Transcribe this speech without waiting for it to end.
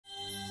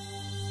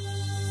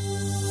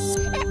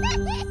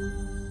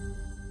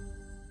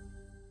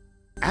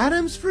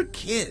Atoms for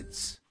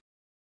kids.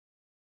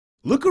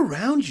 Look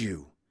around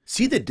you.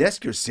 See the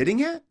desk you're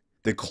sitting at?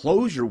 The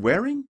clothes you're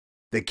wearing?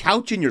 The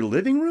couch in your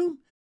living room?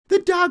 The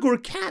dog or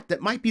cat that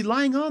might be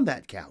lying on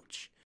that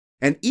couch?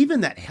 And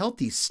even that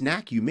healthy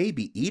snack you may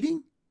be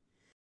eating?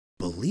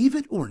 Believe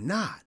it or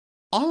not,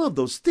 all of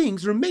those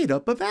things are made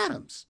up of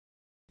atoms.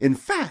 In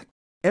fact,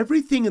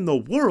 everything in the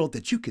world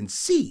that you can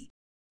see,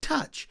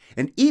 touch,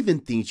 and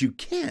even things you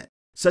can't,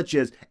 such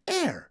as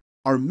air,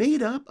 are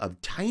made up of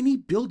tiny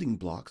building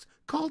blocks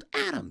called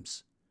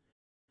atoms.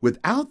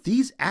 Without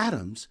these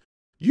atoms,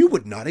 you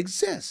would not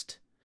exist,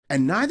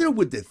 and neither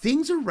would the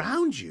things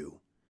around you.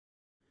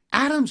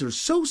 Atoms are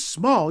so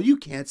small you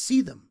can't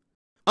see them,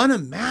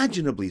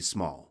 unimaginably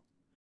small.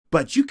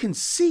 But you can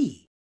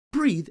see,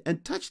 breathe,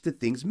 and touch the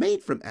things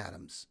made from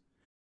atoms.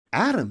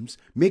 Atoms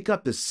make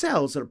up the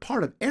cells that are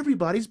part of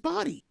everybody's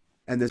body,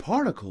 and the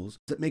particles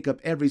that make up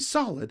every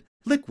solid,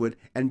 liquid,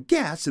 and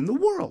gas in the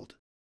world.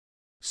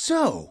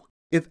 So,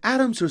 if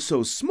atoms are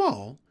so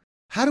small,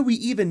 how do we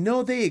even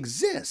know they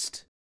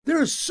exist?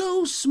 They're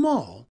so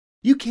small,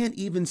 you can't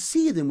even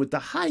see them with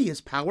the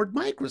highest powered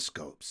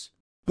microscopes.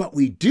 But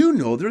we do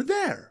know they're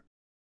there.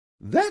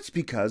 That's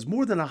because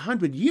more than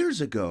 100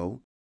 years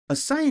ago, a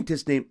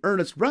scientist named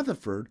Ernest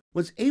Rutherford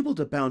was able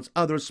to bounce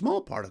other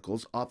small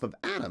particles off of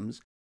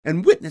atoms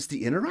and witness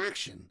the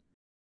interaction.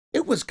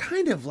 It was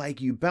kind of like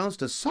you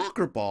bounced a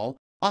soccer ball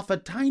off a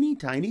tiny,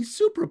 tiny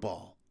super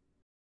ball.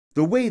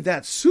 The way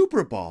that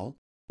super ball,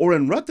 or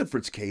in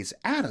Rutherford's case,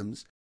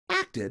 atoms,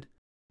 acted,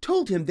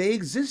 told him they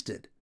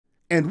existed,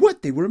 and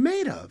what they were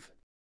made of.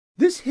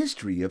 This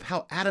history of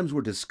how atoms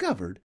were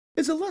discovered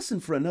is a lesson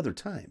for another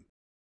time,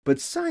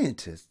 but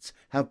scientists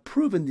have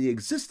proven the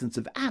existence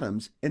of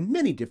atoms in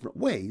many different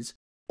ways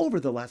over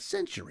the last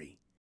century.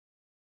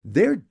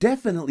 They're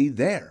definitely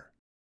there,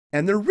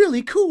 and they're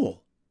really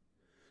cool.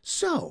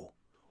 So,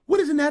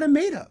 what is an atom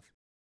made of,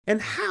 and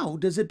how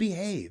does it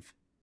behave?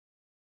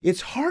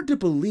 It's hard to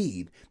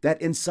believe that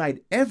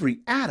inside every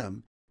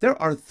atom there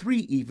are 3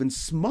 even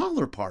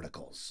smaller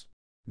particles.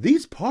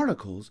 These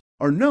particles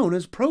are known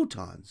as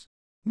protons,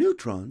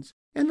 neutrons,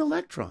 and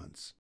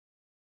electrons.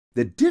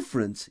 The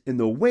difference in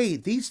the way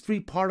these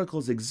 3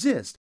 particles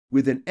exist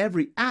within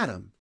every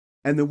atom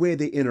and the way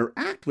they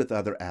interact with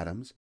other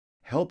atoms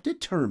help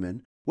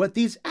determine what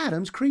these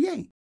atoms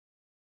create.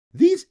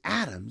 These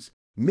atoms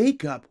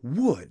make up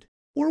wood,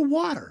 or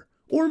water,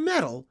 or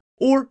metal,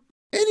 or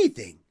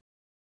anything.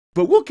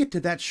 But we'll get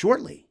to that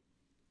shortly.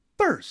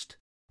 First,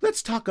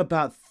 let's talk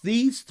about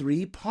these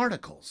 3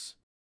 particles: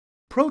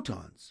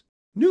 protons,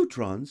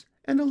 neutrons,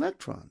 and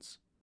electrons.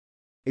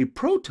 A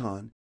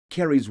proton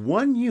carries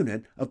 1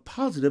 unit of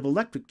positive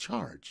electric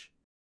charge.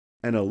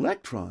 An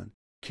electron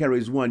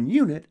carries 1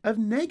 unit of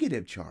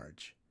negative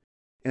charge.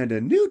 And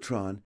a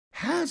neutron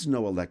has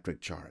no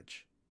electric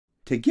charge.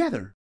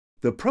 Together,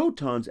 the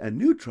protons and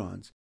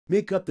neutrons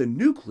make up the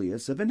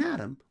nucleus of an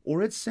atom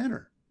or its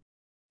center.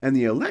 And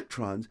the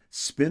electrons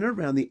spin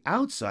around the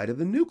outside of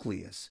the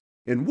nucleus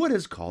in what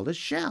is called a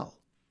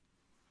shell.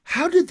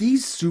 How do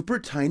these super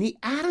tiny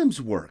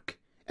atoms work?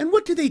 And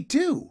what do they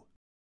do?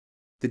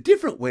 The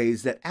different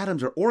ways that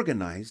atoms are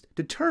organized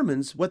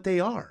determines what they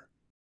are,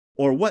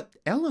 or what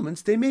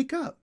elements they make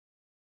up.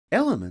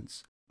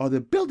 Elements are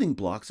the building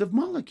blocks of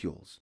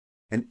molecules,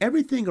 and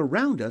everything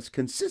around us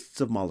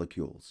consists of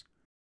molecules.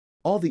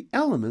 All the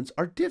elements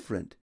are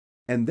different,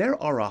 and there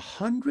are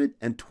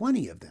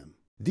 120 of them.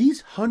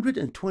 These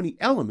 120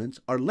 elements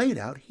are laid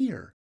out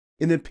here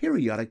in the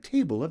periodic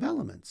table of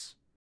elements.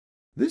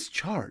 This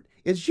chart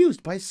is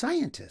used by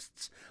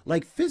scientists,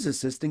 like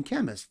physicists and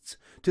chemists,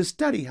 to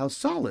study how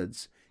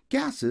solids,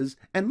 gases,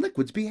 and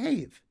liquids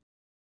behave.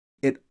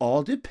 It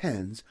all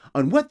depends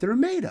on what they're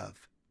made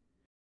of.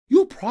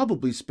 You'll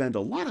probably spend a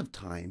lot of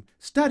time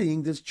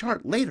studying this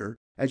chart later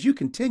as you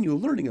continue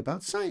learning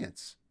about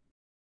science.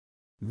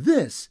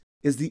 This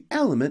is the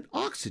element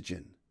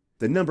oxygen.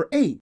 The number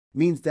 8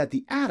 means that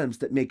the atoms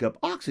that make up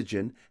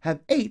oxygen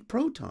have 8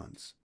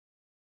 protons.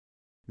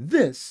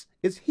 This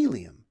is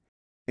helium,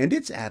 and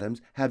its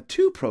atoms have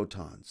 2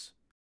 protons.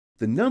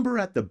 The number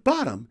at the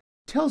bottom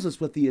tells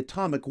us what the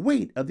atomic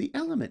weight of the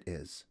element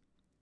is.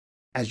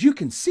 As you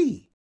can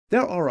see,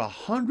 there are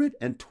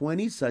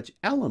 120 such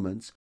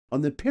elements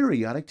on the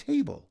periodic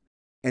table,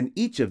 and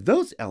each of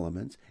those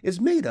elements is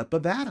made up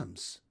of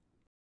atoms.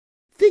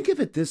 Think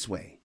of it this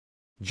way.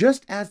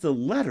 Just as the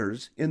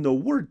letters in the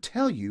word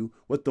tell you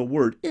what the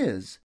word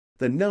is,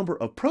 the number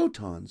of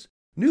protons,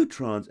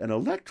 neutrons, and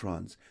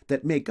electrons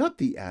that make up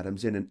the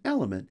atoms in an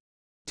element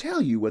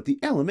tell you what the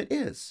element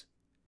is.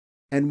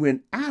 And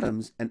when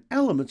atoms and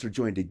elements are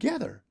joined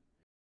together,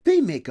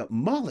 they make up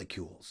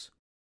molecules.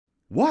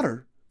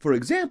 Water, for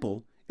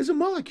example, is a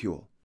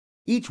molecule.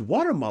 Each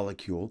water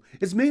molecule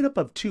is made up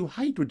of 2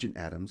 hydrogen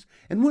atoms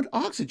and 1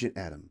 oxygen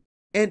atom,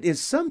 and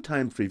is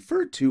sometimes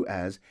referred to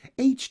as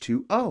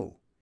H2O.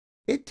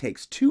 It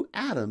takes 2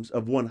 atoms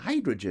of 1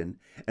 hydrogen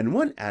and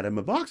 1 atom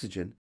of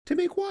oxygen to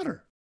make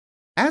water.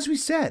 As we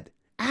said,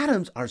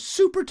 atoms are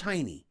super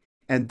tiny,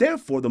 and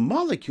therefore the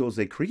molecules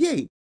they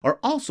create are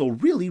also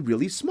really,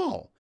 really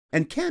small,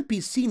 and can't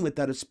be seen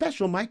without a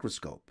special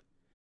microscope.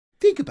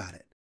 Think about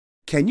it.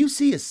 Can you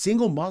see a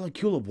single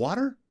molecule of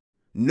water?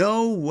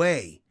 No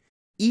way!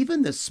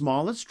 Even the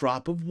smallest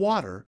drop of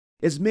water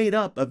is made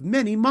up of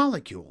many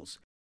molecules,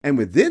 and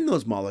within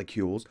those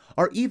molecules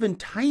are even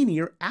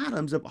tinier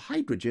atoms of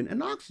hydrogen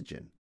and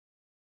oxygen.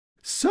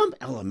 Some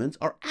elements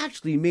are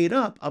actually made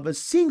up of a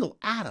single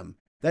atom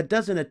that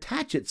doesn't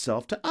attach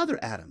itself to other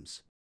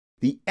atoms.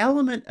 The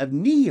element of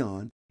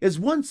neon is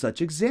one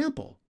such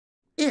example.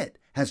 It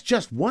has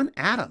just one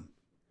atom.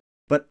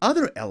 But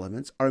other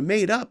elements are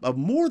made up of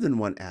more than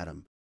one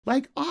atom,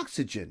 like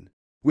oxygen,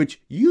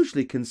 which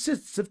usually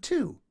consists of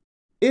two.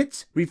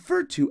 It's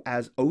referred to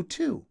as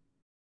O2.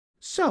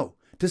 So,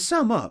 to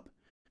sum up,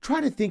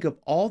 try to think of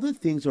all the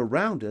things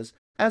around us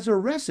as a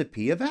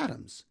recipe of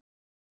atoms.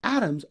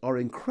 Atoms are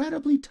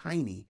incredibly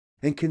tiny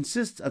and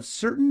consist of a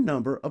certain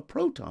number of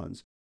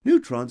protons,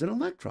 neutrons, and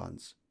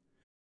electrons.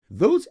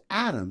 Those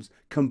atoms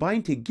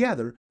combine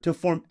together to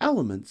form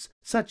elements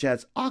such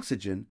as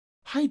oxygen,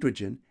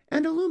 hydrogen,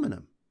 and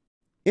aluminum.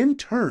 In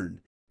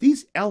turn,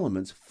 these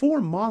elements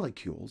form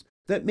molecules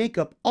that make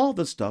up all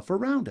the stuff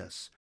around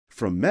us,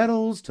 from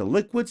metals to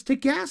liquids to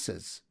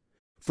gases,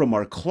 from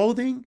our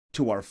clothing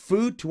to our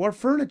food to our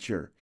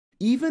furniture,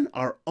 even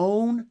our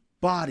own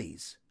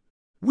bodies.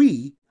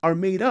 We are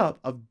made up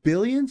of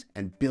billions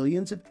and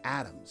billions of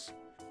atoms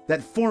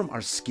that form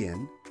our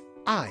skin,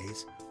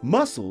 eyes,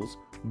 muscles,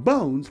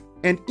 bones,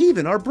 and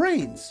even our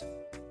brains,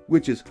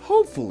 which is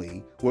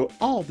hopefully where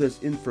all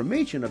this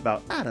information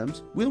about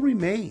atoms will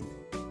remain.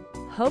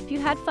 Hope you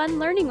had fun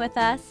learning with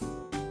us.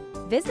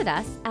 Visit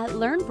us at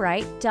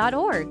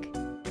learnbright.org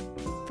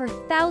for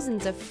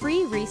thousands of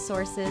free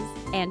resources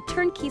and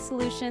turnkey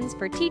solutions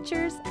for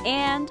teachers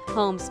and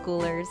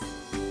homeschoolers.